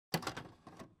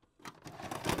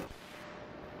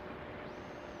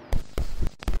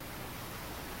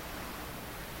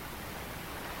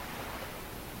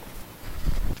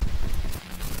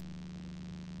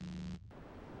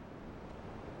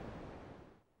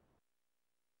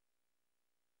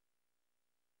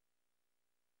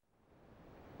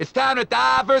It's time to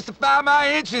diversify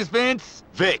my interests, Vince.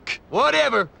 Vic.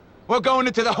 Whatever. We're going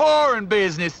into the whoring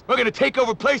business. We're gonna take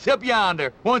over a place up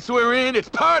yonder. Once we're in, it's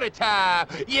party time.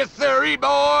 Yes, sirree,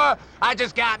 boy. I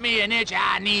just got me an itch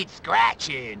I need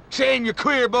scratching. Shame you're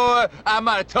queer, boy. I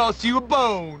might have tossed you a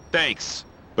bone. Thanks,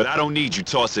 but I don't need you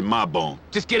tossing my bone.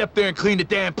 Just get up there and clean the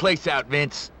damn place out,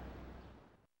 Vince.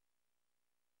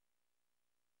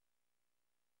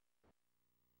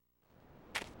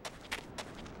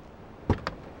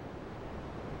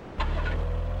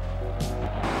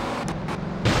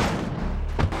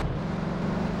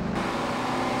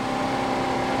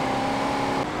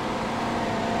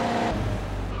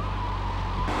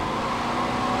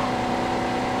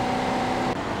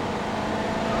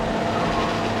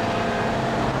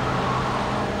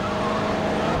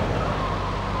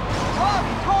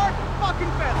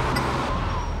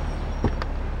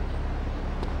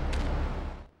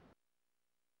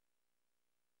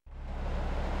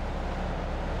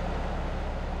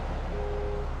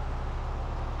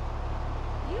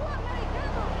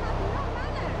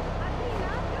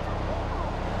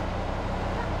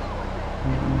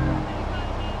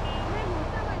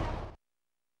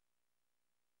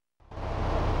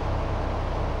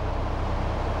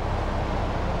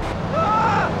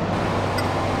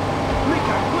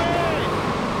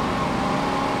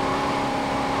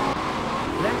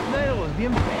 Bien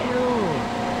pedo.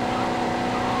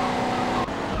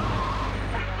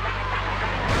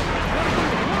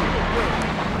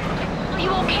 Are you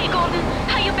okay, Gordon?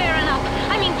 How you bearing up?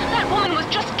 I mean, that woman was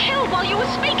just killed while you were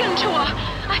speaking to her.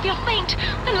 I feel faint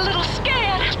and a little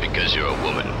scared. It's because you're a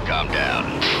woman. Calm down.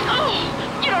 Oh,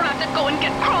 you don't have to go and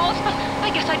get cross, but I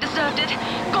guess I deserved it.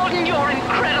 Gordon, you're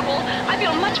incredible. I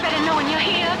feel much better knowing you're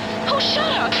here. Who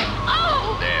shot her?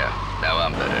 Oh! There. Now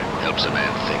I'm better. Helps a man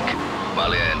think.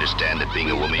 Molly, I understand that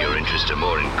being a woman your interests are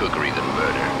more in cookery than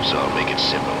murder, so I'll make it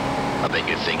simple. I bet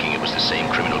you're thinking it was the same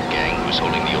criminal gang who was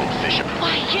holding the old fisherman.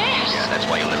 Why, yes. Yeah, that's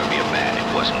why you'll never be a man. It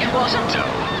wasn't. It wasn't? No.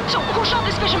 So who shot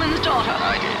this fisherman's daughter?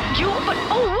 I did. You? But,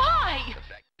 oh, why? The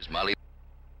fact is, Molly...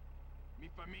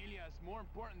 Mi familia is more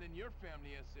important than your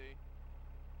family, I say.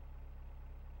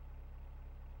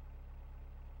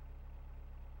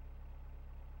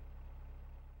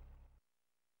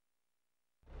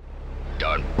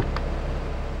 Darn.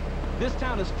 This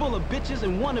town is full of bitches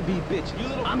and wannabe bitches. You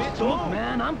little I'm bitch. stoked,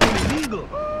 man. I'm illegal.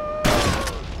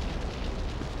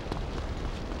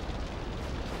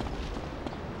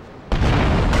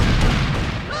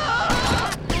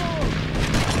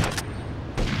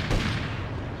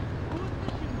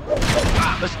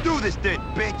 Let's do this then,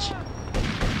 bitch!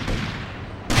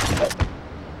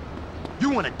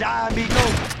 You wanna die,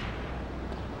 amigo?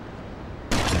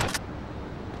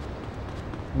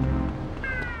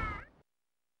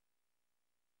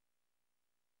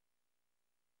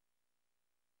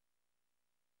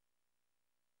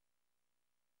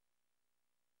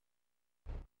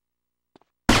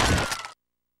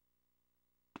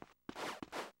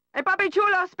 Hey, Papi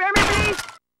Chulo, spare me,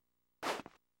 please!